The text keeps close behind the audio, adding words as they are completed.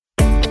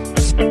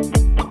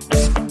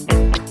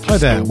Hi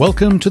there,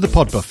 welcome to the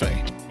Pod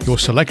Buffet, your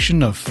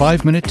selection of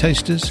 5-minute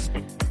tasters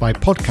by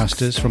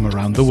podcasters from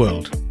around the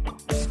world.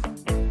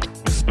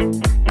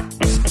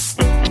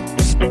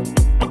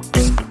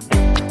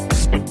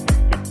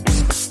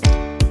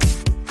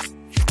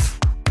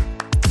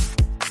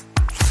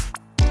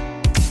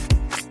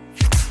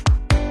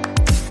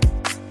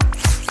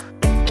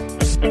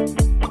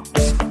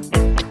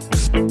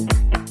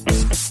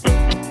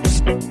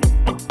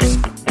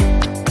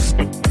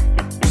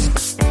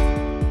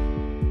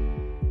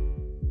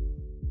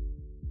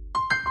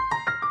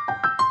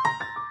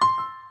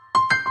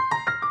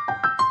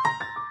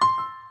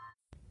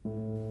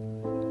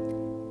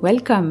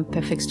 Welcome,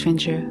 perfect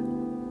stranger.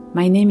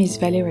 My name is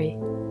Valerie.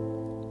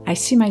 I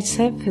see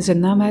myself as a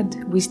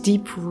nomad with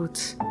deep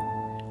roots.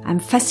 I'm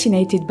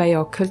fascinated by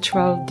our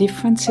cultural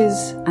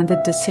differences and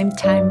at the same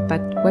time by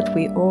what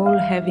we all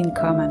have in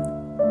common.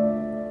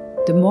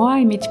 The more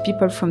I meet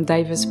people from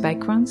diverse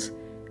backgrounds,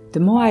 the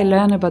more I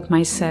learn about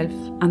myself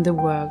and the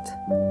world.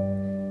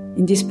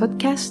 In this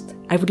podcast,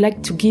 I would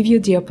like to give you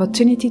the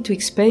opportunity to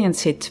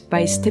experience it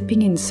by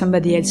stepping in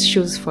somebody else's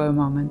shoes for a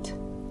moment.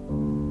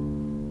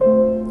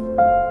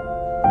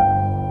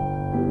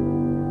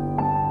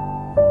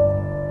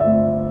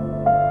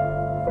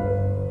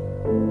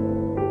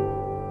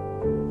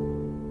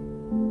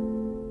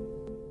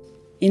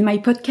 In my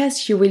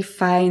podcast, you will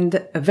find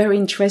a very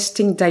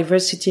interesting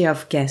diversity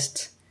of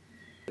guests.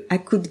 I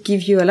could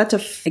give you a lot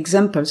of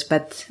examples,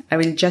 but I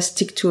will just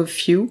stick to a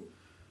few.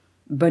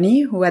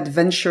 Bonnie, whose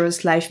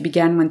adventurous life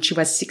began when she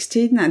was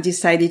 16 and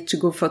decided to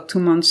go for 2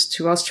 months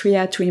to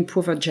Austria to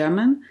improve her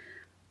German.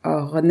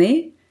 Or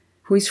René,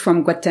 who is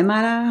from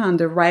Guatemala and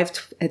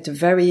arrived at a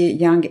very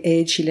young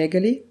age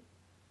illegally.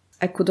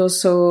 I could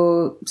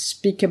also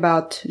speak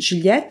about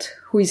Juliette,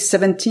 who is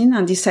 17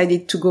 and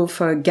decided to go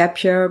for a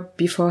gap year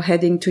before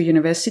heading to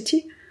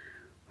university.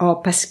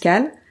 Or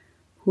Pascal,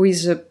 who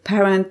is a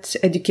parent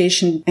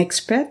education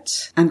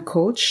expert and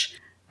coach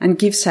and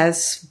gives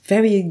us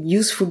very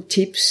useful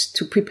tips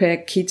to prepare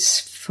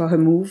kids for a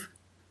move.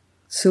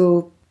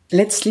 So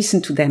let's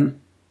listen to them.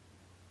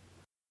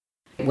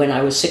 When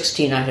I was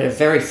 16, I had a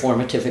very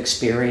formative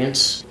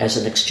experience as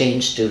an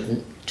exchange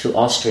student to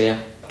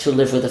Austria to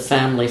live with a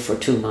family for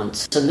 2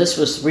 months. And this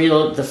was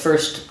the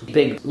first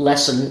big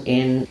lesson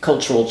in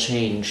cultural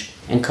change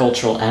and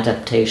cultural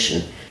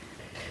adaptation.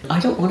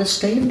 I don't want to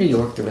stay in New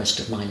York the rest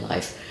of my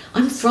life.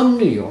 I'm from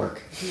New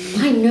York.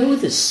 I know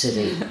this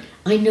city.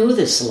 I know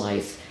this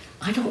life.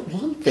 I don't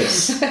want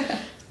this.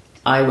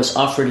 I was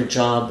offered a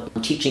job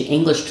teaching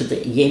English to the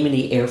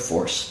Yemeni Air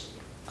Force.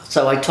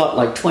 So I taught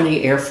like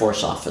 20 Air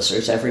Force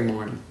officers every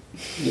morning.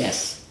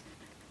 Yes.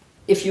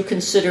 If you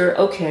consider,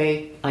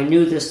 okay, I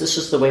knew this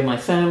is the way my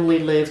family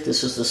lived,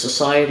 this is the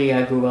society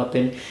I grew up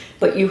in,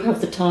 but you have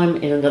the time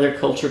in another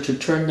culture to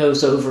turn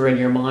those over in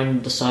your mind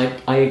and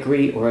decide, I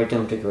agree or I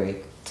don't agree.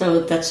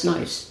 So that's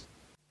nice.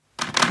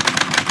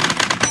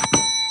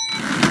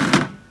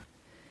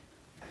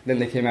 Then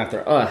they came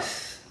after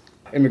us.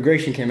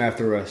 Immigration came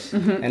after us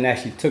and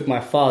actually took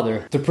my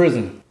father to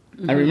prison.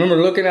 I remember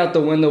looking out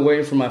the window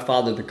waiting for my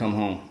father to come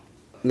home.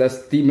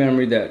 That's the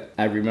memory that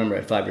I remember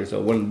at 5 years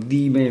old, one of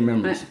the main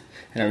memories.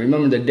 And I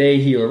remember the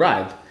day he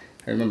arrived.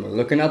 I remember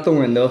looking out the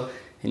window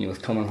and he was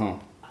coming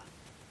home.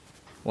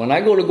 When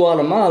I go to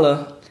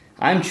Guatemala,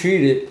 I'm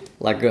treated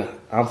like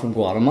I'm from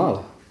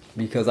Guatemala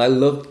because I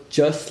look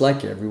just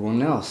like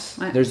everyone else.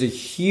 There's a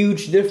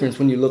huge difference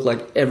when you look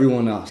like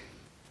everyone else.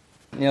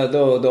 You know,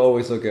 they'll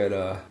always look at,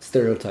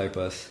 stereotype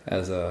us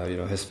as a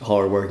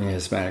hard-working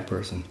Hispanic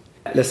person.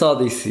 That's all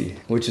they see,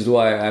 which is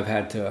why I've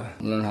had to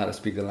learn how to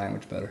speak the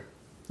language better.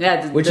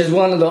 Yeah, which is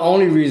one of the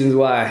only reasons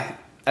why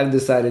I've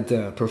decided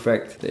to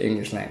perfect the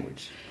English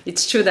language.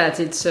 It's true that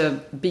it's a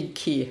big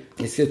key.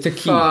 It's a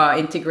key. For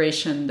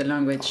integration, the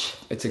language.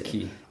 It's a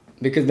key.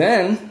 Because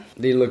then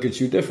they look at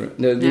you different.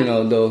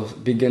 They'll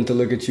begin to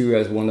look at you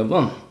as one of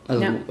them,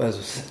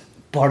 as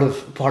part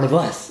of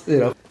us, you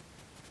know.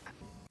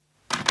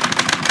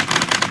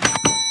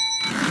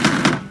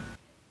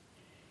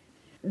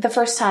 The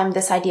first time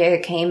this idea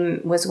came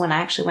was when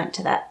I actually went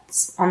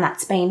on that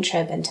Spain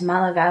trip into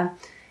Malaga.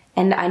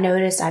 And I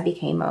noticed I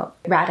became a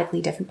radically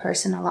different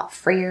person, a lot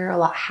freer, a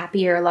lot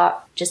happier, a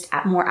lot just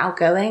more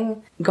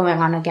outgoing. Going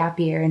on a gap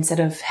year instead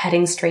of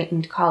heading straight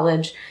into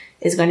college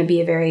is going to be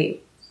a very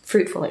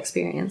fruitful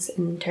experience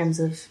in terms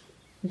of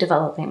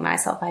developing my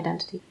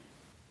self-identity.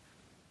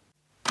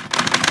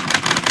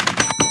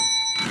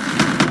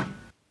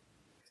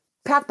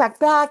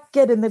 Pack,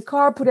 get in the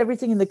car, put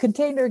everything in the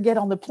container, get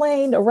on the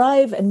plane,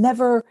 arrive, and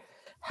never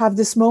have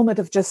this moment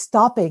of just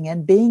stopping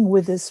and being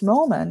with this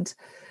moment.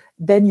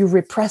 Then you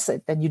repress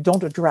it, then you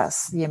don't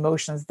address the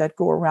emotions that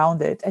go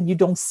around it, and you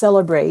don't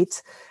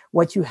celebrate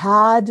what you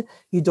had,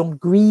 you don't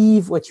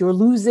grieve what you're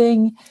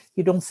losing,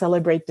 you don't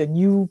celebrate the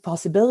new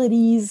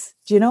possibilities,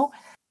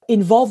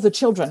 Involve the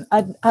children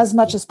as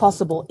much as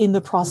possible in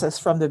the process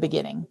from the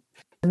beginning.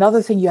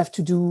 Another thing you have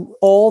to do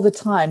all the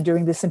time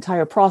during this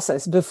entire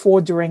process, before,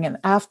 during, and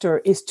after,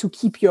 is to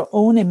keep your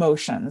own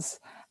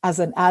emotions as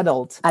an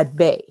adult at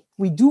bay.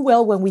 We do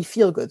well when we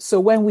feel good. So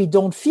when we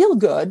don't feel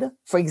good,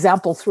 for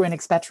example, through an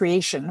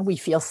expatriation, we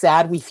feel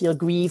sad, we feel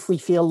grief, we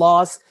feel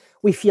loss,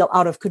 we feel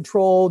out of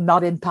control,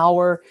 not in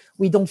power.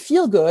 We don't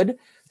feel good.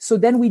 So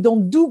then we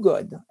don't do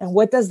good. And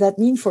what does that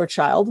mean for a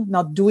child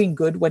not doing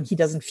good when he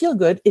doesn't feel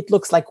good? It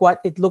looks like what?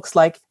 It looks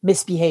like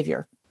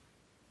misbehavior.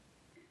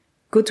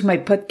 Go to my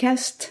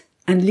podcast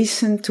and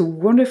listen to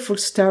wonderful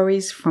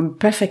stories from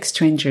perfect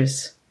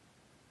strangers.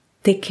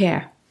 Take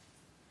care.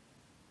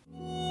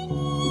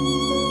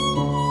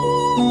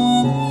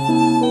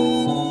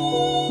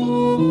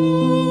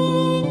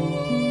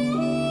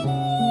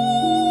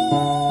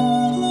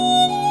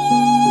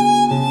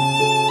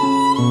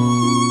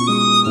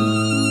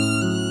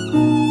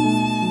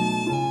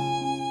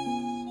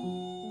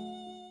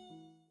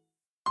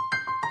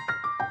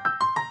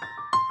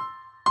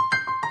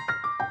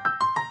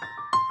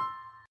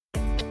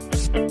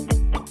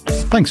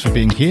 Thanks for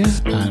being here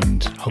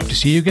and hope to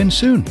see you again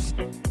soon.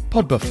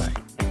 Pod Buffet,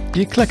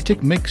 the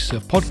eclectic mix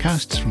of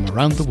podcasts from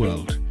around the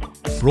world,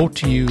 brought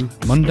to you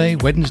Monday,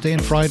 Wednesday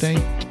and Friday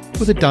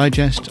with a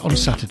digest on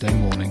Saturday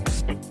morning,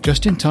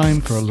 just in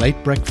time for a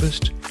late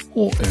breakfast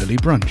or early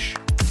brunch.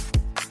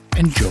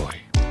 Enjoy.